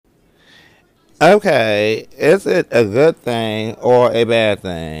Okay, is it a good thing or a bad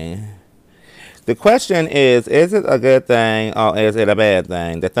thing? The question is it a good thing or is it a bad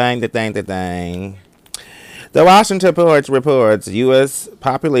thing? The thing. The Washington Post reports U.S.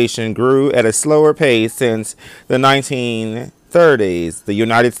 population grew at a slower pace since the 1930s. The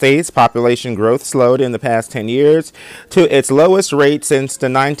United States population growth slowed in the past 10 years to its lowest rate since the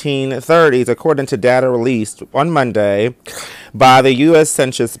 1930s, according to data released on Monday by the U.S.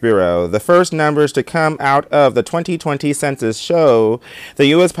 Census Bureau. The first numbers to come out of the 2020 census show the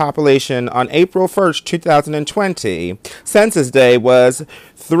U.S. population on April 1st, 2020. Census Day was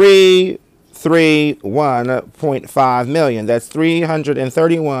 331.5 million. That's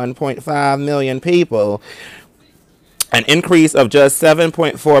 331.5 million people, an increase of just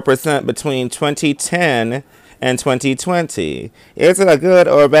 7.4% between 2010 and 2020. Is it a good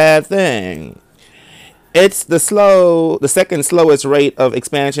or bad thing? It's the second slowest rate of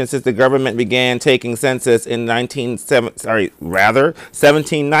expansion since the government began taking census in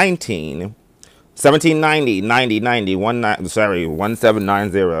 1719. 1790,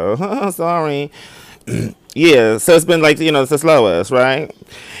 1790. Sorry. Yeah, so it's been it's the slowest, right?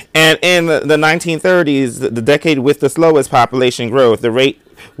 And in the 1930s, the decade with the slowest population growth, the rate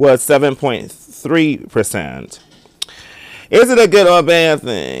was 7.3%. Is it a good or bad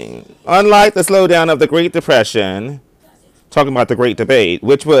thing? Unlike the slowdown of the Great Depression, talking about the Great Debate,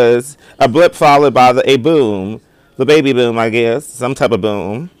 which was a blip followed by a boom, the baby boom, I guess, some type of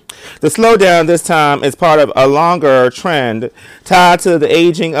boom. The slowdown this time is part of a longer trend tied to the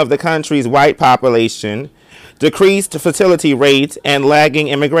aging of the country's white population, decreased fertility rates, and lagging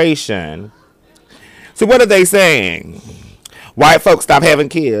immigration. So what are they saying? White folks stop having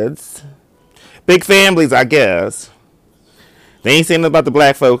kids. Big families, I guess. They ain't saying about the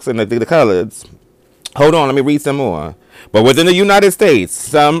black folks and the coloreds. Hold on, let me read some more. But within the United States,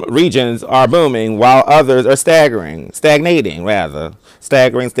 some regions are booming while others are stagnating. Stagnation,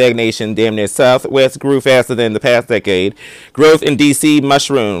 damn near Southwest grew faster than the past decade. Growth in D.C.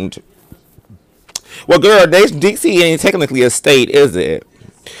 mushroomed. Well, girl, D.C. ain't technically a state, is it?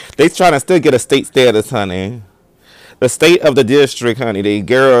 They trying to still get a state status, honey. The state of the district, honey. They,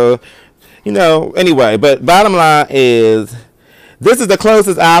 girl, anyway. But bottom line is, this is the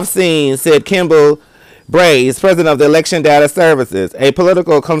closest I've seen, said Kimball Braze, president of the Election Data Services, a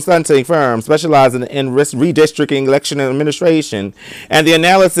political consulting firm specializing in redistricting, election administration, and the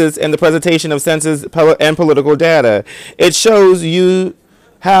analysis and the presentation of census and political data. It shows you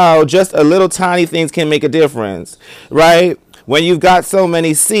how just a little tiny things can make a difference, right? When you've got so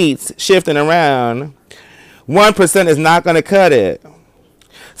many seats shifting around, 1% is not going to cut it.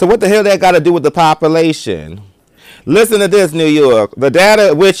 So what the hell that got to do with the population? Listen to this, New York. The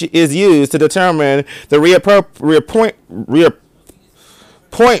data which is used to determine the reapportment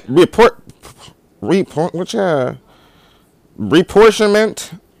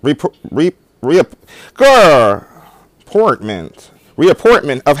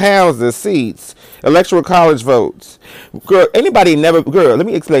of houses, seats, electoral college votes. Girl, let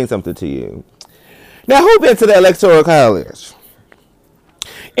me explain something to you. Now, who been to the electoral college?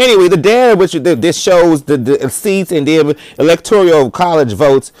 Anyway, the data which this shows the seats and the electoral college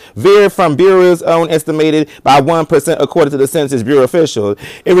votes vary from Bureau's own estimated by 1% according to the Census Bureau officials.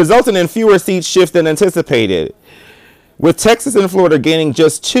 It resulted in fewer seats shift than anticipated, with Texas and Florida gaining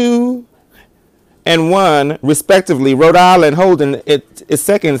just 2 and 1 respectively, Rhode Island holding its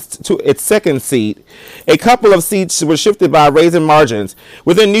second seat. A couple of seats were shifted by raising margins,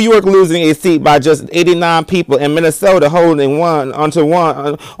 within New York losing a seat by just 89 people and Minnesota holding one onto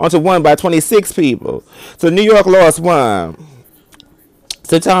one by 26 people. So New York lost 1.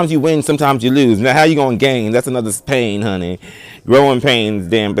 Sometimes you win, sometimes you lose. Now how you gonna gain? That's another pain, honey. Growing pains,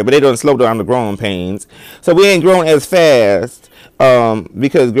 damn, but they don't slow down the growing pains. So we ain't growing as fast,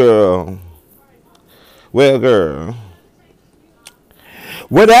 because girl. Well, girl.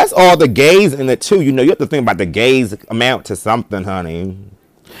 Well, that's all the gays in it, too. You have to think about the gays amount to something, honey.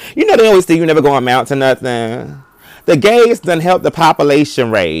 They always say you never gonna amount to nothing. The gays done help the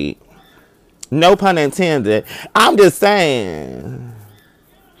population rate. No pun intended. I'm just saying.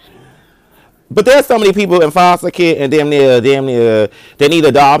 But there's so many people in foster care and damn near, they need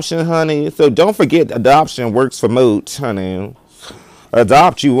adoption, honey. So don't forget adoption works for mooch, honey.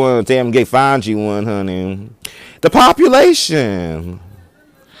 Adopt you one, damn gay, find you one, honey. The population.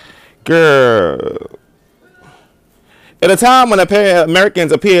 Girl. At a time when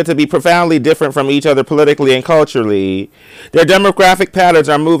Americans appear to be profoundly different from each other politically and culturally, their demographic patterns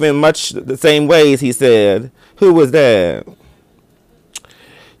are moving much the same ways, he said. Who was that?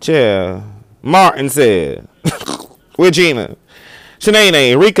 Chair. Martin said. Regina.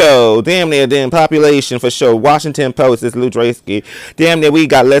 Shanae, Rico, damn near damn population for sure. Washington Post is Lou Draysky. Damn near we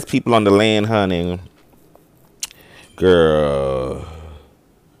got less people on the land hunting. Girl.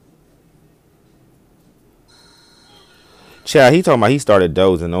 Child, he talking about he started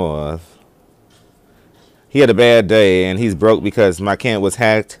dozing off. He had a bad day and he's broke because my account was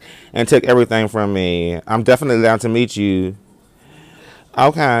hacked and took everything from me. I'm definitely down to meet you.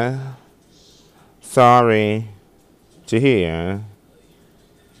 Okay. Sorry to hear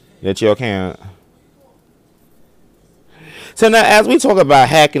that your account. So now as we talk about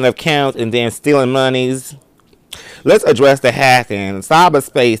hacking of accounts and then stealing monies, let's address the hacking,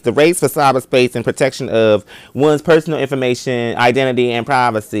 cyberspace, the race for cyberspace and protection of one's personal information, identity, and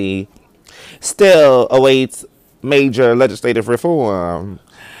privacy still awaits major legislative reform,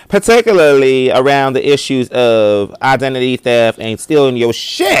 particularly around the issues of identity theft and stealing your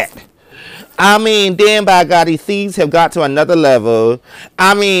shit. I mean, damn by God, these thieves have got to another level.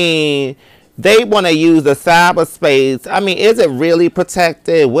 I mean, they want to use the cyberspace. I mean, is it really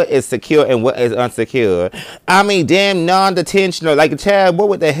protected? What is secure and what is unsecure? I mean, damn non-detentional. Like, Chad,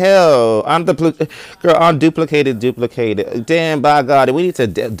 what the hell? Unduplicated. Damn, by God, we need to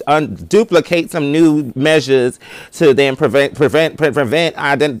duplicate some new measures to then prevent to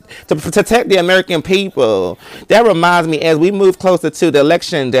protect the American people. That reminds me, as we move closer to the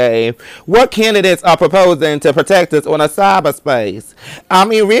election day, what candidates are proposing to protect us on a cyberspace? I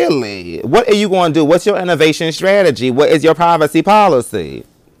mean, really, what are you going to do? What's your innovation strategy? What is your privacy policy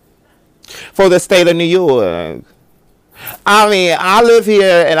for the state of New York? I mean, I live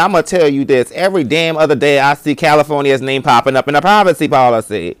here and I'm going to tell you this. Every damn other day I see California's name popping up in a privacy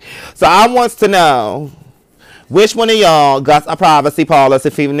policy. So I want to know, which one of y'all got a privacy policy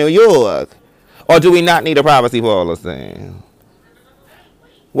for New York? Or do we not need a privacy policy?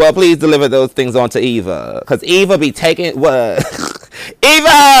 Well, please deliver those things on to Eva. Because Eva be taking, what?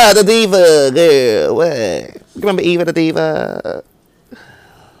 Eva, the diva, girl, what? Remember Eva, the diva?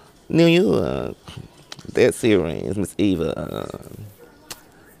 New York. That series, Miss Eva.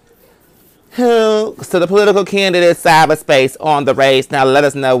 So the political candidate cyberspace on the race. Now let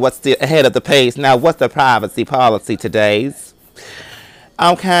us know what's still ahead of the pace. Now what's the privacy policy today's?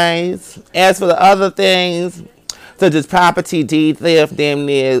 Okay. As for the other things, such as property, deed theft, damn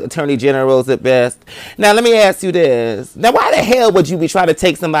near attorney generals at best. Now, let me ask you this. Now, why the hell would you be trying to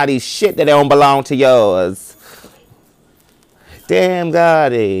take somebody's shit that don't belong to yours? Damn,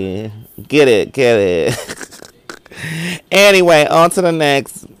 Gotti. Get it. Anyway, on to the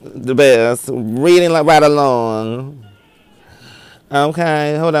next. The best. Reading right along.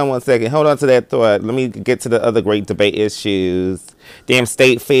 Okay, hold on one second. Hold on to that thought. Let me get to the other great debate issues. Damn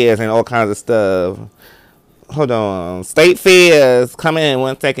state fairs and all kinds of stuff. Hold on. State fairs. Come in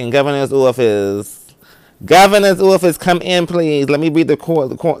 1 second. Governor's office. Governor's office. Come in, please. Let me read the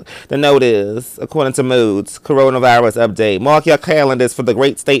notice. According to Moods. Coronavirus update. Mark your calendars for the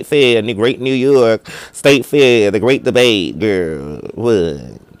great state fair. The great New York State Fair. The great debate. Girl.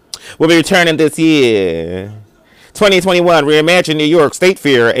 What? We'll be returning this year. 2021. Reimagine New York State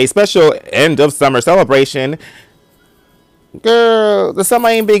Fair. A special end of summer celebration. Girl. The summer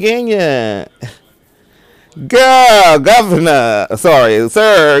ain't begin yet. Girl, governor, sorry,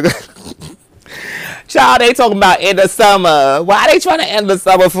 sir. Child, they talking about end of summer. Why they trying to end the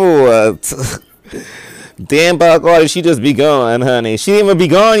summer for? Damn, Buck, she just be gone, honey. She didn't even be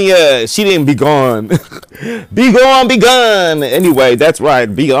gone yet. She didn't be gone. Be gone. Anyway, that's right.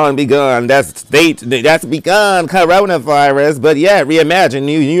 Be gone. That's begun coronavirus. But yeah, reimagine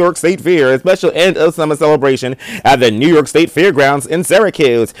New York State Fair, a special end of summer celebration at the New York State Fairgrounds in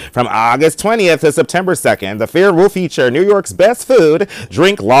Syracuse from August 20th to September 2nd. The fair will feature New York's best food,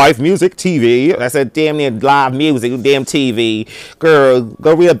 drink, live music, TV. I said damn near live music, damn TV. Girl,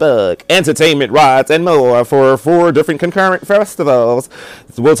 go read a book. Entertainment, rides, and more for 4 different concurrent festivals.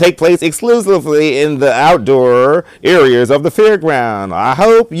 Will take place exclusively in the outdoor areas of the fairground. I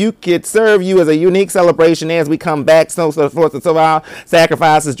hope you could serve you as a unique celebration as we come back. So forth and so on.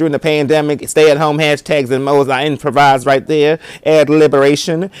 Sacrifices during the pandemic, stay-at-home hashtags and modes I improvised right there. Add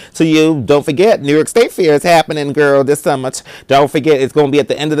liberation to you. Don't forget, New York State Fair is happening, girl, this summer. Don't forget, it's going to be at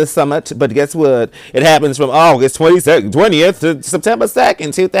the end of the summer. But guess what? It happens from August 20th to September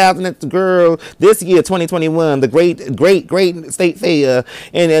 2nd, 2000. Girl, this year, 2021, the great state fair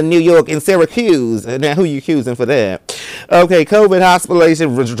in New York in Syracuse. Now, who you accusing for that? Okay, COVID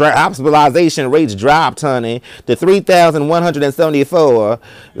hospitalization rates dropped, honey, to 3,174.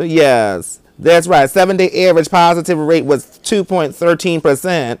 Yes. That's right. 7-day average positivity rate was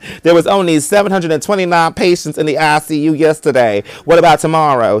 2.13%. There was only 729 patients in the ICU yesterday. What about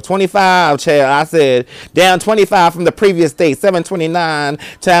tomorrow? 25, child. I said down 25 from the previous day. 729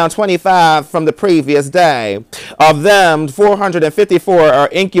 down 25 from the previous day. Of them, 454 are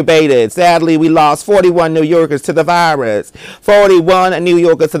incubated. Sadly, we lost 41 New Yorkers to the virus. 41 New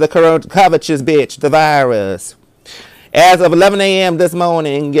Yorkers to the covetous bitch, the virus. As of 11 a.m. this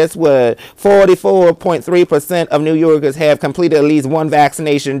morning, guess what? 44.3% of New Yorkers have completed at least one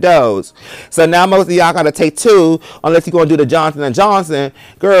vaccination dose. So now most of y'all got to take two unless you're going to do the Johnson & Johnson.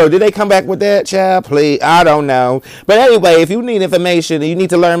 Girl, did they come back with that, child? Please, I don't know. But anyway, if you need information and you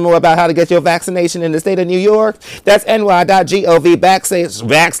need to learn more about how to get your vaccination in the state of New York, that's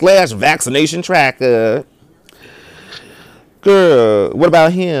ny.gov/vaccination tracker. Girl, what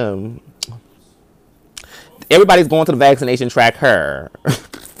about him? Everybody's going to the vaccination tracker.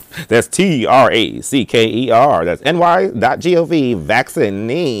 That's TRACKER. That's ny.gov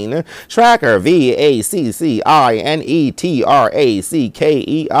vaccine tracker.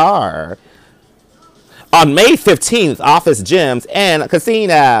 VACCINETRACKER. On May 15th, office gyms and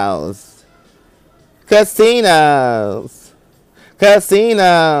casinos,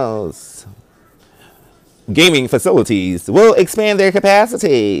 gaming facilities will expand their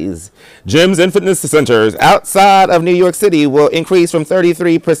capacities. Gyms and fitness centers outside of New York City will increase from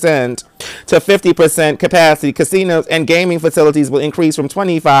 33% to 50% capacity. Casinos and gaming facilities will increase from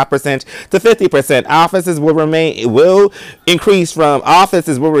 25% to 50%. Offices will increase from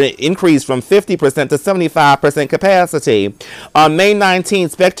 50% to 75% capacity. On May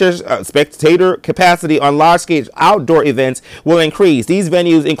 19th, spectator capacity on large-scale outdoor events will increase. These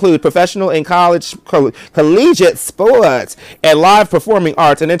venues include professional and collegiate sports and live performing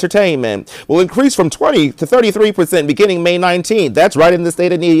arts and entertainment will increase from 20 to 33% beginning May 19th. That's right in the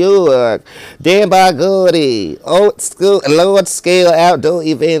state of New York. Damn by goody. Large scale outdoor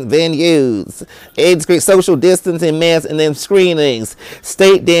event venues. Increase social distancing, masks, and then screenings.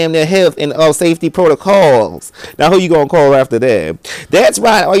 State damn their health and safety protocols. Now who you gonna call after that? That's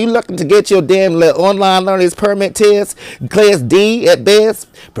right. Are you looking to get your damn little online learner's permit test? Class D at best.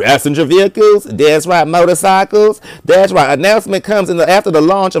 Passenger vehicles. That's right. Motorcycles. That's right. Announcement comes after the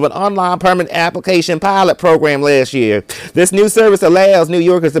launch of an online permit application pilot program last year. This new service allows New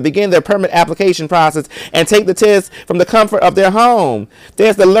Yorkers to begin their permit application process and take the test from the comfort of their home.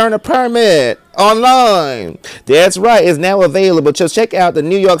 There's the learner permit online. That's right. It's now available. Just check out the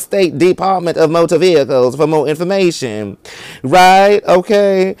New York State Department of Motor Vehicles for more information. Right?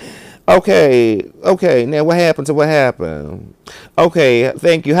 Okay. Now what happened to what happened? Okay,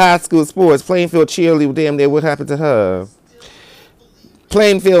 thank you. High school sports. Plainfield cheerleader. Damn, what happened to her?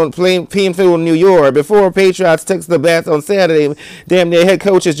 Plainfield, New York. Before Patriots took the bath on Saturday, damn, their head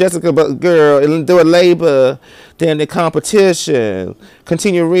coach is Jessica Girl and do a labor. Damn, the competition.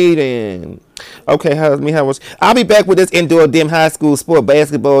 Continue reading. Okay, I'll be back with this indoor high school sport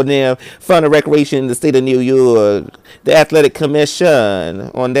basketball fun and recreation in the state of New York. The Athletic Commission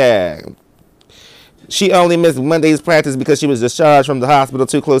on that. She only missed Monday's practice because she was discharged from the hospital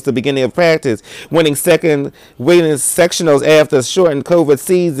too close to the beginning of practice. Winning sectionals after a shortened COVID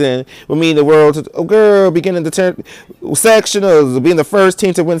season will mean the world beginning to turn sectionals, being the first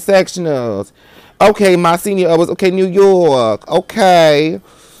team to win sectionals. Okay, my senior was New York. Okay,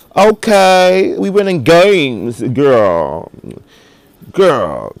 we winning games, girl.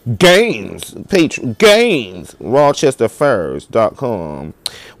 Games. Games. RochesterFirst.com.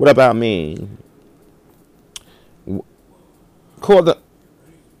 What about me? Call the...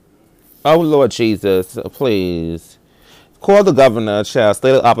 Oh, Lord Jesus, please. Call the governor, child.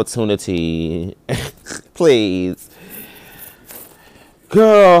 State of opportunity. Please.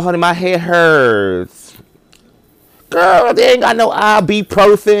 Girl, honey, my head hurts. Girl, they ain't got no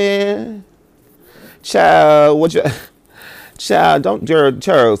ibuprofen. Child, what you... Child,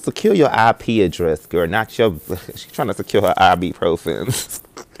 girl, secure your IP address, girl. Not your... She's trying to secure her ibuprofen.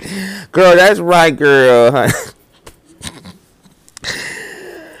 Girl, that's right, girl.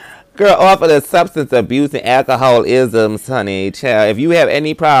 Girl, off of the substance abuse and alcoholisms, honey, child. If you have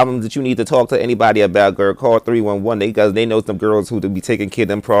any problems that you need to talk to anybody about, girl, call 311 because they know some girls who to be taking care of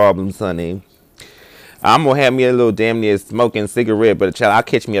them problems, honey. I'm gonna have me a little damn near smoking cigarette, but child, I'll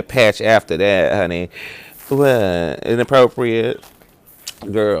catch me a patch after that, honey. What? Inappropriate?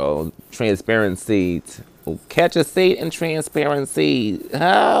 Girl, transparency. Catch a seat in transparency.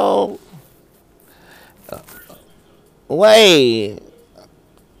 How? Wait.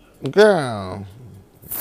 Girl.